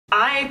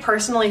I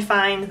personally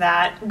find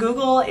that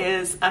Google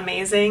is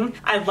amazing.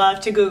 I love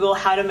to Google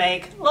how to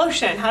make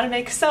lotion, how to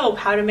make soap,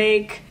 how to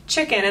make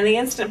chicken in the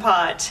Instant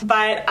Pot,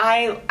 but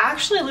I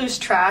actually lose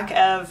track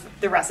of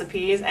the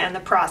recipes and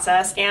the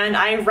process, and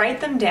I write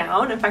them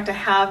down. In fact, I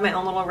have my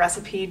own little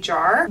recipe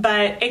jar,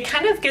 but it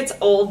kind of gets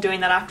old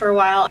doing that after a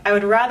while. I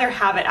would rather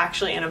have it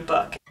actually in a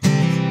book.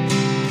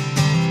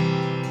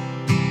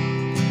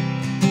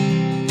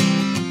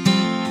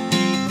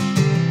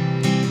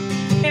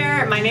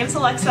 My name's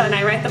Alexa and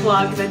I write the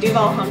blog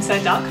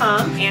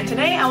theduvalhomestead.com, and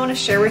today I want to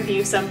share with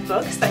you some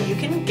books that you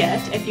can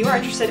get if you are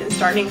interested in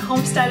starting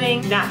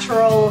homesteading,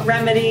 natural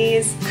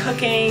remedies,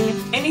 cooking,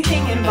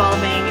 anything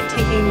involving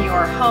taking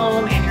your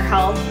home and your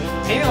health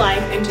and your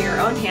life into your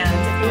own hands.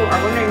 If you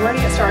are wondering where to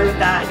get started with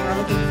that and you're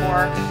looking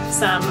for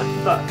some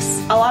books.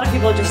 A lot of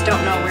people just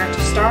don't know where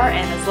to start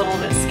and it's a little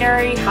bit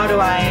scary. How do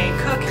I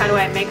cook? How do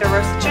I make a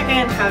roasted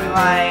chicken? How do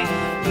I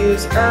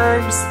use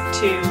herbs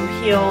to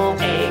heal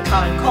a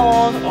common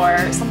cold or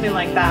something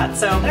like that?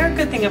 So another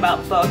good thing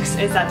about books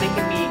is that they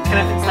can be kind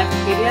of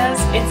encyclopedias.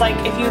 It's like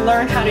if you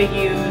learn how to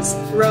use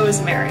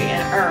rosemary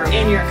and herb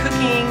in your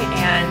cooking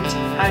and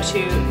how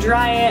to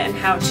dry it and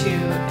how to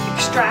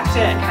extract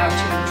it and how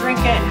to drink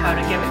it and how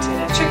to give it to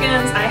the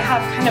chickens. I have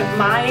kind of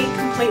my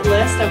complete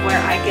list of where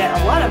I get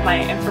a lot of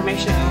my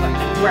information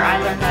and where I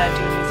learn how to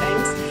do new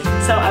things.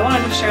 So I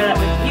wanted to share that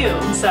with you.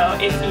 So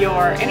if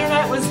your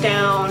internet was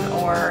down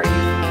or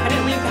you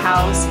couldn't leave the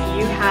house,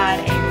 you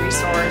had a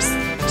resource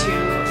to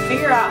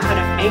figure out how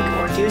to make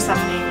or do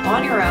something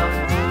on your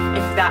own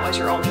if that was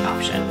your only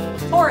option,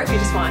 or if you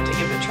just wanted to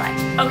give it a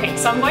try. Okay,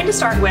 so I'm going to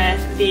start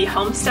with The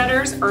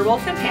Homesteader's Herbal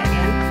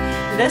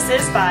Companion. This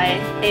is by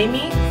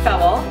Amy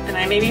Fewell, and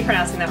I may be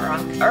pronouncing that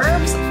wrong.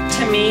 Herbs,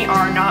 to me,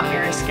 are not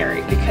very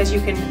scary because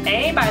you can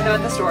A, buy them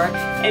at the store,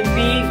 and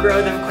B,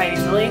 grow them quite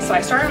easily. So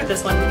I started with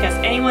this one because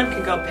anyone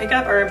can go pick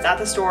up herbs at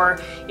the store,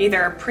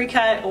 either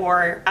pre-cut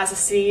or as a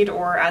seed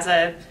or as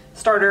a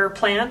starter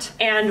plant.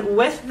 And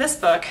with this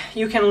book,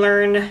 you can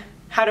learn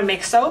how to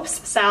make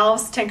soaps,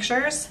 salves,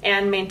 tinctures,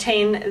 and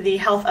maintain the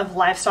health of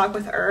livestock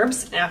with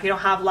herbs. Now, if you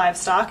don't have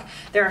livestock,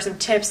 there are some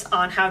tips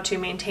on how to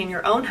maintain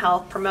your own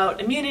health, promote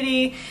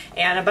immunity,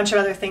 and a bunch of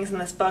other things in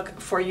this book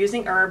for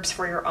using herbs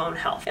for your own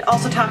health. It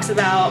also talks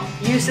about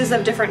uses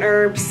of different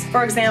herbs.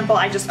 For example,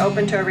 I just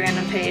opened to a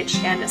random page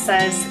and it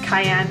says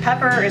cayenne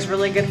pepper is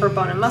really good for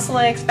bone and muscle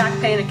aches, back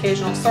pain,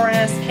 occasional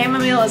soreness.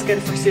 Chamomile is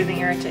good for soothing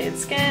irritated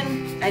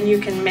skin, and you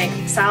can make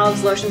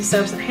salves, lotions,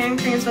 soaps, and hand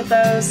creams with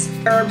those.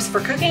 Herbs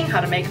for cooking,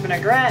 how to make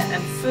vinaigrette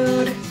and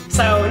food.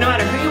 So no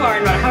matter who you are,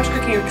 no matter how much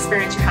cooking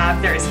experience you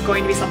have, there is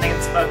going to be something in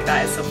this book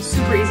that is so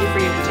super easy for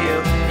you to do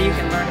that you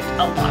can learn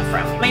a lot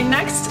from. My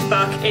next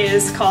book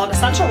is called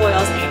Essential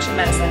Oils and Ancient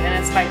Medicine,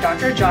 and it's by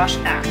Dr. Josh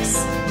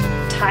Axe,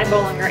 Ty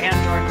Bollinger, and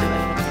Jordan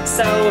Rubin.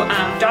 So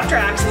Dr.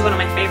 Axe is one of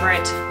my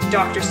favorite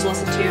doctors to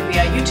listen to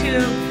via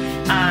YouTube,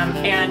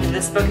 and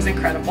this book is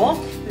incredible.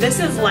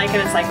 This is like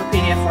an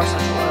encyclopedia for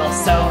essential oils.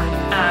 So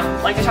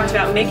like I talked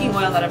about making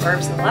oils out of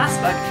herbs in the last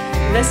book,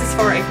 this is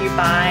for if you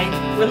buy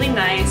really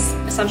nice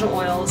essential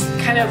oils,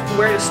 kind of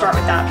where to start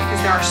with that, because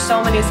there are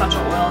so many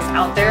essential oils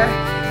out there,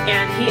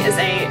 and he is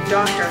a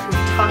doctor who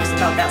talks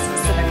about that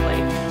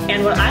specifically.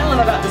 And what I love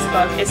about this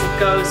book is it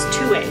goes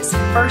two ways.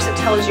 First, it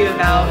tells you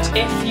about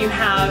if you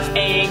have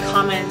a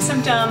common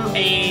symptom,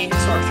 a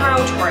sore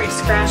throat, or a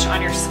scratch on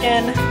your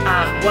skin,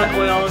 what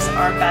oils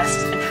are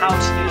best and how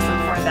to use them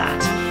for that.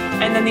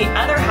 And then the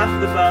other half of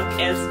the book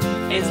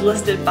is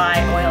listed by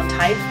oil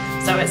type.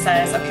 So it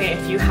says, okay,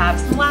 if you have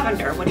some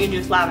lavender, what do you do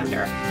with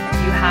lavender?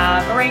 If you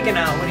have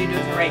oregano, what do you do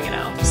with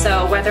oregano?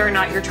 So whether or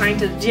not you're trying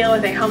to deal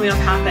with a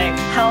homeopathic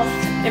health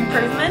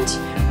improvement,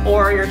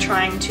 or you're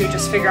trying to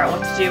just figure out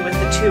what to do with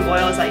the two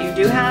oils that you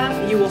do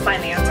have, you will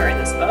find the answer in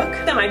this book.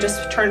 Then I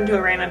just turned to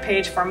a random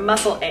page for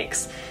muscle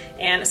aches.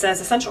 And it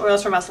says essential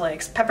oils for muscle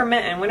aches.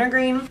 Peppermint and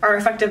wintergreen are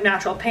effective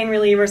natural pain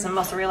relievers and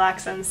muscle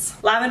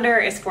relaxants. Lavender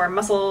is for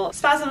muscle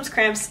spasms,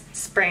 cramps,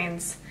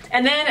 sprains.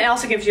 And then it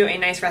also gives you a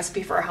nice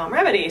recipe for a home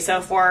remedy. So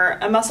for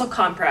a muscle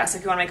compress,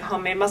 if you want to make a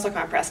homemade muscle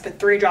compress, put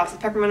 3 drops of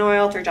peppermint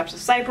oil, 3 drops of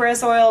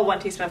cypress oil, 1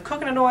 teaspoon of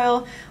coconut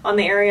oil on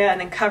the area, and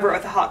then cover it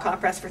with a hot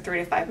compress for 3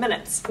 to 5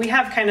 minutes. We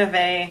have kind of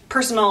a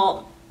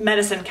personal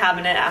medicine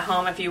cabinet at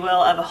home, if you will,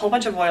 of a whole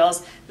bunch of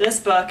oils, this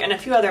book and a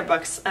few other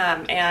books,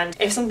 and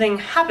if something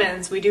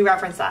happens, we do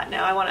reference that.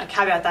 Now I want to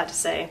caveat that to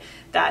say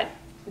that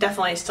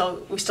definitely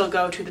we still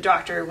go to the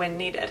doctor when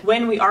needed.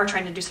 When we are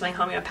trying to do something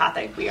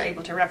homeopathic, we are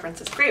able to reference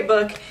this great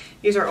book,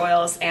 use our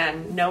oils,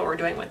 and know what we're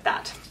doing with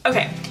that.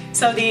 Okay,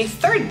 so the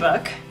third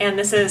book, and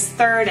this is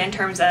third in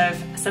terms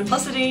of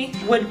simplicity,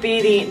 would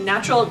be the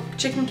Natural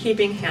Chicken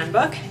Keeping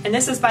Handbook, and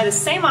this is by the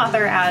same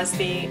author as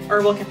the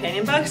Herbal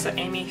Companion book, so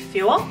Amy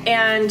Fewell,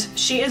 and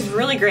she is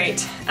really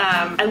great.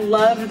 I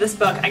love this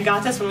book. I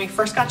got this when we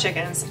first got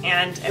chickens,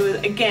 and it was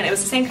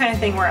the same kind of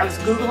thing where I was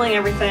Googling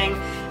everything,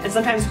 and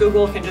sometimes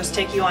Google can just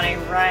take you on a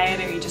ride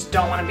or you just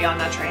don't want to be on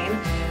that train.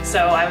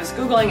 So I was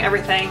Googling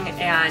everything,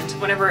 and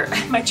whenever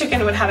my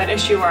chicken would have an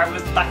issue or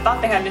I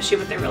thought they had an issue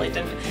but they really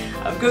didn't,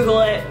 I would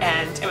Google it,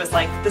 and it was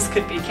like, this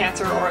could be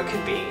cancer or it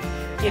could be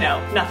you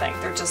know, nothing.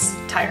 They're just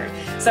tired.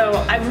 So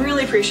I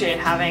really appreciate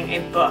having a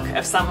book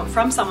of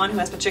from someone who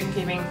has been chicken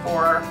keeping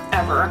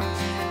forever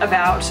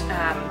about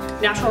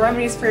natural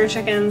remedies for your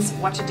chickens,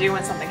 what to do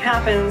when something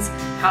happens,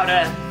 how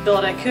to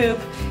build a coop,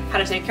 how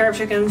to take care of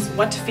chickens,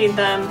 what to feed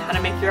them, how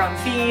to make your own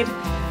feed,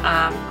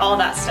 all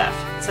that stuff.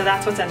 So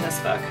that's what's in this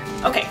book.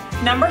 Okay,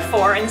 number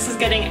 4, and this is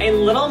getting a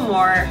little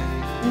more,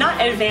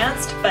 not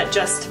advanced, but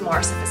just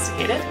more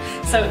sophisticated.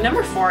 So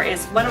number 4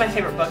 is one of my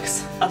favorite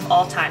books of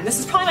all time. This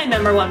is probably my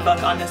number 1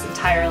 book on this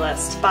entire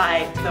list,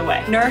 by the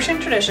way. Nourishing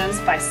Traditions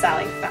by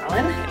Sally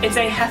Fallon. It's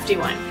a hefty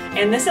one,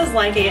 and this is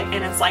like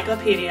an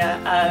encyclopedia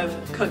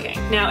of cooking.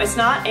 Now, it's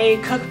not a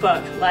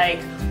cookbook like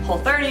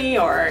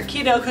Whole30 or a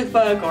keto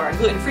cookbook or a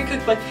gluten-free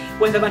cookbook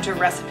with a bunch of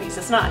recipes.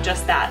 It's not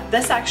just that.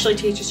 This actually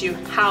teaches you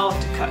how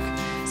to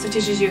cook. So it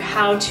teaches you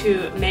how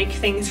to make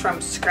things from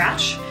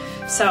scratch.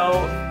 So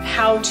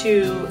how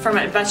to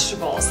ferment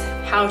vegetables,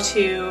 how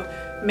to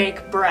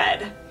make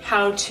bread,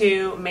 how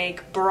to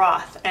make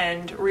broth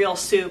and real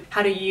soup,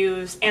 how to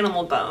use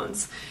animal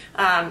bones.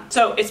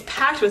 So it's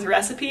packed with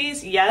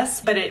recipes, yes,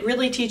 but it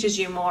really teaches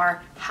you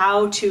more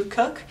how to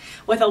cook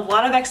with a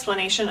lot of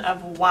explanation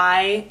of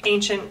why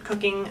ancient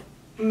cooking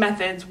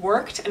methods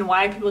worked and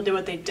why people did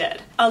what they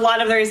did. A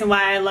lot of the reason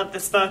why I love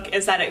this book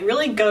is that it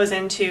really goes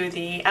into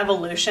the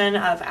evolution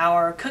of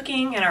our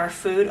cooking and our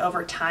food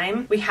over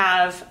time. We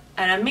have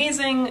an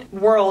amazing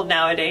world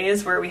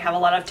nowadays where we have a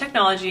lot of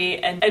technology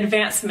and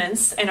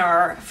advancements in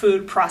our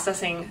food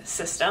processing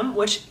system,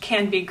 which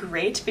can be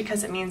great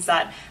because it means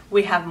that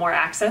we have more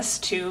access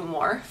to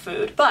more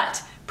food.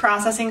 But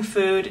processing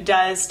food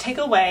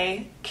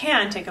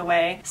can take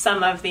away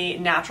some of the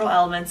natural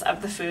elements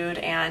of the food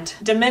and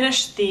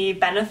diminish the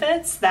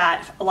benefits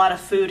that a lot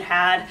of food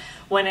had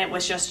when it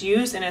was just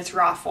used in its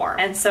raw form.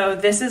 And so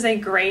this is a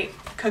great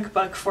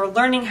cookbook for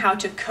learning how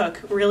to cook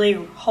really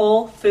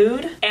whole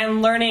food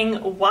and learning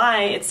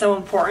why it's so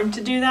important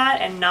to do that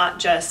and not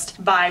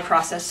just buy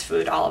processed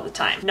food all of the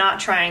time.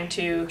 Not trying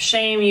to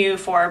shame you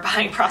for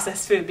buying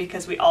processed food,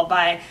 because we all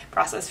buy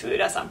processed food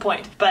at some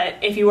point. But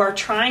if you are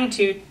trying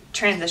to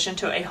transition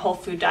to a whole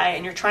food diet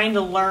and you're trying to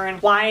learn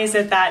why is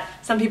it that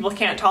some people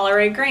can't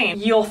tolerate grain,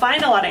 you'll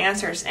find a lot of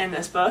answers in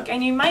this book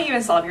and you might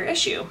even solve your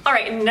issue. All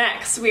right,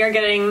 next we are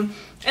getting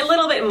a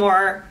little bit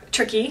more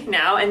tricky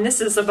now, and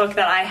this is a book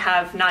that I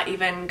have not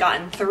even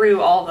gotten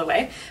through all the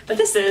way, but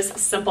this is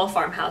Simple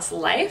Farmhouse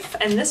Life,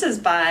 and this is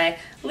by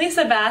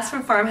Lisa Bass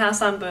from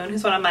Farmhouse on Boone,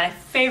 who's one of my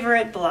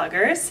favorite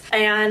bloggers.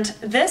 And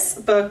this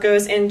book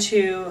goes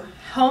into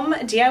home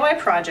DIY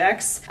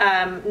projects,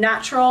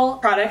 natural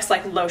products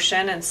like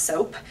lotion and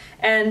soap,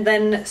 and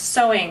then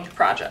sewing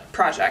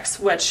projects,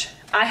 which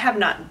I have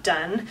not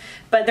done,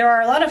 but there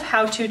are a lot of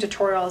how-to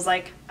tutorials.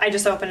 Like I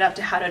just opened up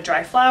to how to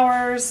dry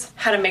flowers,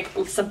 how to make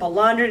simple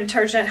laundry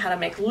detergent, how to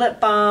make lip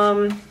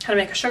balm, how to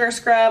make a sugar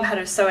scrub, how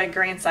to sew a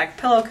grain sack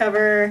pillow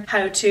cover,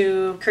 how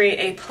to create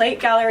a plate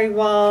gallery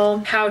wall,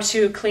 how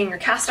to clean your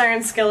cast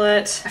iron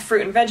skillet, a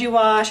fruit and veggie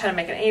wash, how to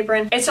make an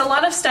apron. It's a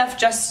lot of stuff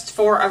just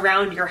for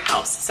around your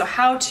house. So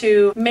how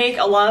to make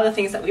a lot of the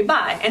things that we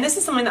buy. And this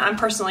is something that I'm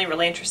personally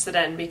really interested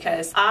in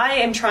because I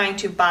am trying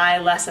to buy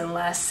less and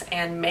less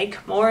and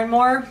make more and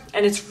more.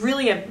 And it's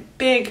really a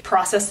big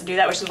process to do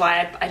that, which is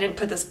why I didn't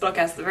put this book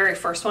as the very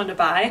first one to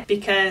buy,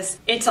 because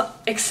it's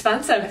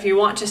expensive if you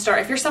want to start.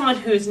 If you're someone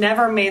who's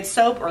never made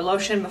soap or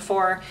lotion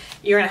before,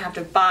 you're gonna have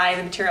to buy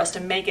the materials to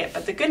make it.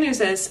 But the good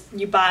news is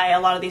you buy a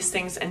lot of these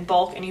things in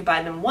bulk and you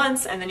buy them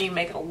once and then you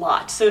make a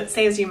lot. So it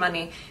saves you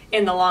money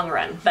in the long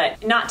run,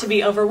 but not to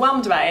be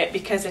overwhelmed by it,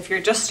 because if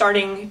you're just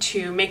starting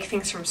to make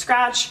things from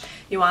scratch,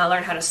 you want to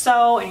learn how to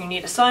sew and you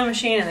need a sewing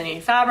machine and then you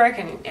need fabric,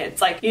 and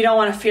it's like you don't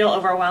want to feel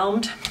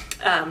overwhelmed.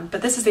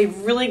 But this is a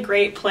really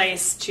great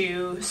place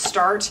to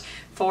start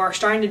for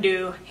starting to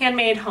do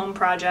handmade home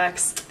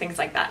projects, things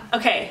like that.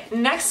 Okay,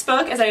 next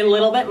book is a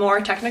little bit more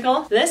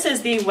technical. This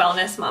is the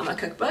Wellness Mama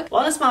cookbook.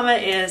 Wellness Mama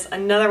is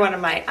another one of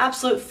my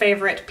absolute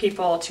favorite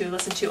people to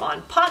listen to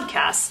on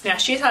podcasts. Now,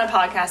 she's had a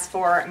podcast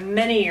for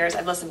many years.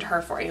 I've listened to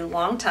her for a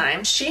long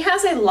time. She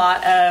has a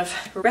lot of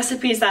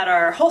recipes that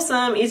are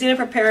wholesome, easy to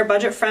prepare,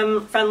 budget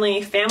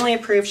friendly, family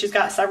approved. She's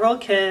got several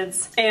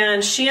kids,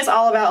 and she is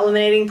all about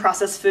eliminating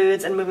processed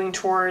foods and moving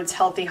towards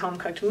healthy home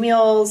cooked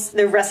meals.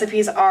 The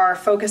recipes are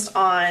focused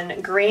on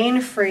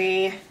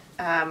grain-free,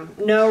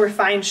 no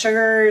refined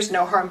sugars,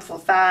 no harmful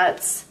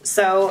fats.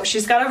 So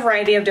she's got a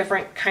variety of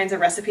different kinds of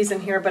recipes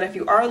in here, but if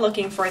you are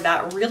looking for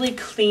that really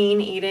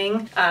clean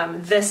eating,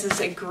 this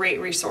is a great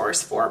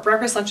resource for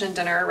breakfast, lunch, and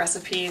dinner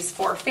recipes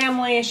for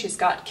family. She's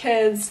got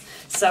kids,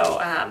 so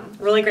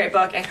really great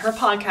book, and her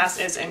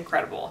podcast is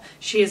incredible.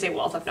 She is a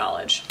wealth of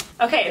knowledge.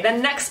 Okay, the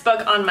next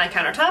book on my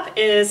countertop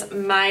is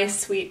My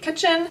Sweet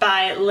Kitchen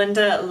by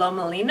Linda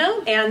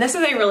Lomolino, and this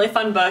is a really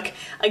fun book.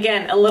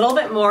 Again, a little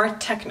bit more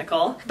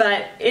technical,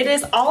 but it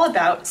is all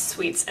about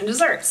sweets and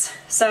desserts.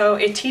 So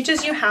it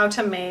teaches you how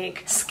to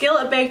make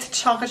skillet-baked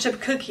chocolate chip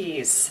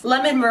cookies,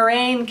 lemon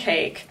meringue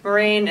cake.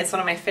 Meringue is one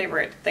of my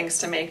favorite things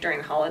to make during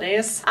the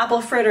holidays.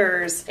 Apple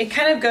fritters. It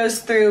kind of goes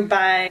through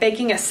by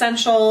baking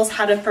essentials,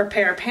 how to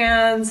prepare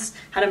pans,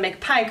 how to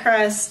make pie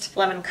crust,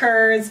 lemon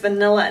curds,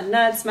 vanilla and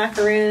nuts,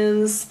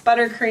 macaroons,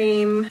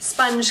 buttercream,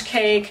 sponge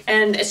cake,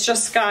 and it's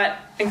just got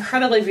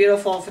incredibly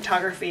beautiful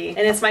photography, and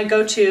it's my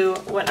go-to.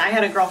 When I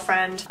had a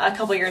girlfriend a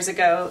couple years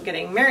ago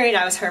getting married,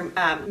 I was her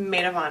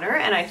maid of honor,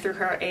 and I threw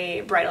her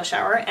a bridal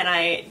shower, and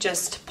I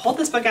just pulled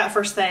this book out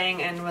first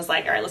thing and was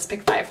like, all right, let's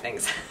pick 5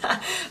 things.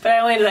 But I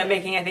only ended up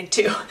making, I think,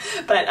 2.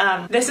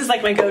 But this is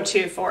like my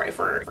go-to for if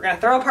we're gonna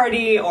throw a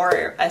party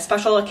or a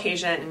special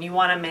occasion and you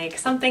want to make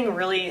something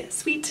really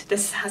sweet.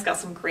 This has got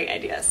some great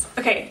ideas.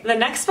 Okay, the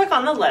next book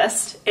on the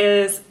list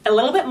is a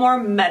little bit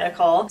more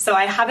medical, so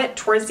I have it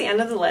towards the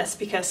end of the list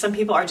because some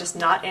people are just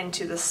not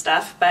into this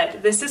stuff,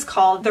 but this is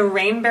called The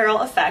Rain Barrel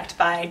Effect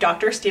by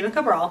Dr. Stephen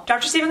Cabral.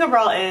 Dr. Stephen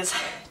Cabral is,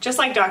 just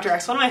like Dr.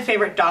 X, one of my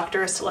favorite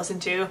doctors to listen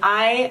to.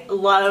 I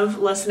love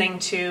listening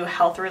to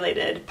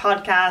health-related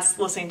podcasts,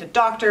 listening to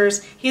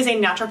doctors. He's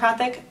a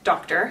naturopathic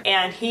doctor,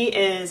 and he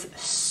is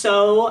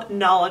so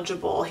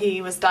knowledgeable.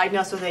 He was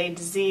diagnosed with a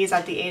disease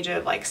at the age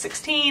of like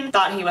 16,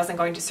 thought he wasn't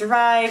going to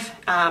survive,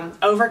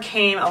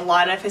 overcame a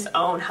lot of his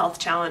own health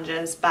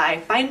challenges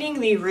by finding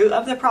the root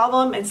of the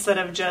problem instead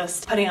of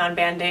just putting on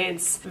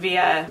band-aids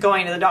via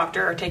going to the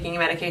doctor or taking a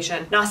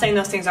medication. Not saying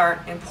those things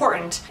aren't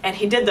important, and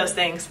he did those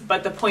things,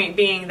 but the point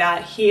being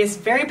that he is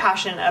very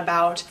passionate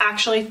about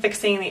actually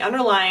fixing the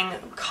underlying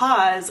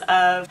cause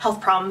of health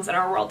problems in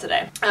our world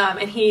today.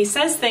 And he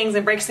says things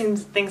and breaks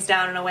things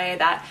down in a way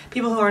that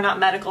people who are not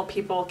medical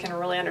people can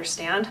really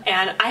understand.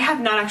 And I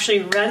have not actually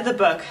read the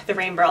book, The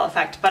Rain Barrel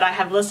Effect, but I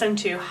have listened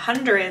to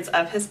hundreds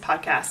of his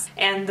podcasts.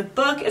 And the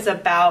book is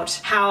about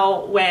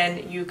how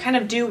when you kind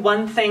of do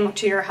one thing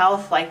to your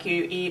health, like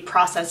you eat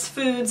processed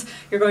foods,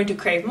 you're going to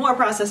crave more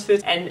processed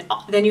foods, and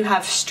then you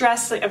have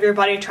stress of your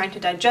body trying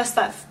to digest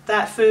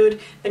that food,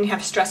 then you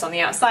have stress on the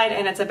outside,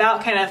 and it's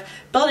about kind of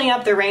building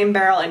up the rain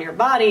barrel in your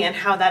body and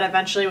how that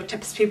eventually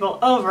tips people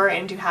over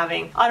into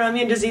having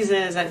autoimmune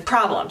diseases and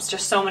problems,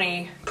 just so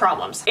many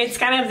problems. It's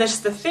kind of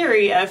just the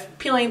theory of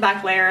peeling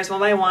back layers one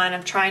by one,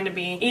 of trying to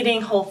be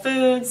eating whole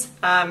foods,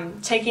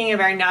 taking a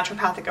very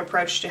naturopathic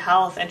approach to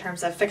health in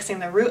terms of fixing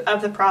the root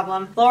of the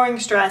problem, lowering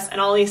stress, and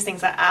all these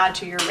things that add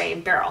to your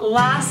rain barrel.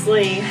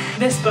 Lastly,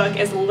 this book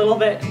is a little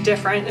bit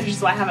different, which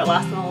is why I have it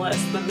last on the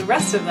list than the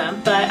rest of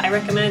them, but I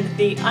recommend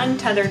The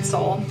Untethered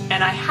Soul.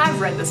 And I have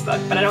read this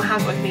book, but I don't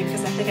have it with me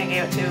because I think I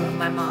gave it to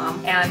my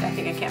mom, and I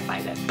think I can't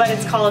find it. But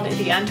it's called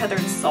The Untethered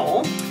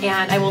Soul,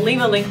 and I will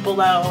leave a link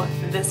below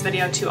this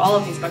video to all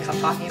of these books I'm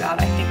talking about.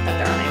 I think that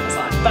they're on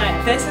Amazon.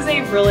 But this is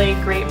a really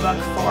great book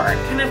for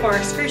kind of more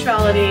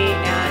spirituality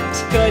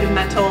and good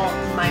mental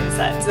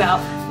mindset. It's about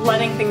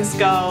letting things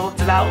go.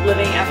 It's about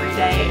living every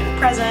day in the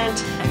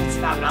present, and it's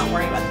about not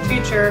worrying about the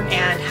future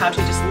and how to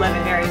just live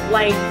a very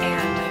light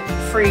and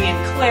free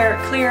and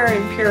clear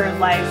and pure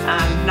life,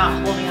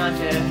 not holding on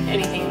to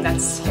anything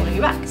that's holding you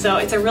back. So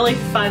it's a really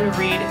fun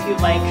read if you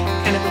like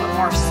kind of a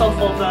more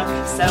soulful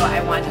book, so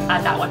I want to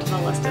add that one to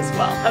the list as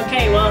well.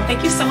 Okay, well,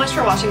 thank you so much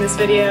for watching this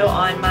video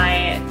on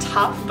my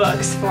top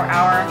books for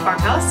our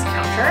farmhouse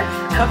counter.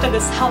 I hope that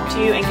this helped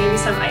you and gave you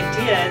some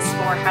ideas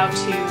for how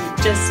to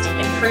just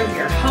improve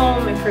your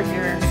home, improve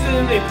your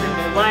food, improve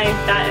your life.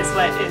 That is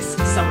what is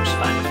so much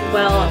fun.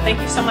 Well,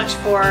 thank you so much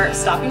for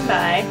stopping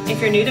by.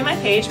 If you're new to my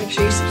page, make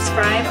sure you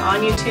subscribe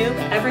on YouTube.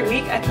 Every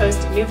week I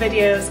post new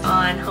videos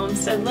on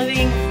homestead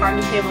living, farm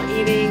to table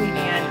eating,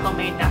 and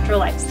homemade natural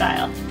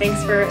lifestyle.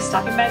 Thanks for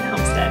stopping by the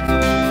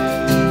homestead.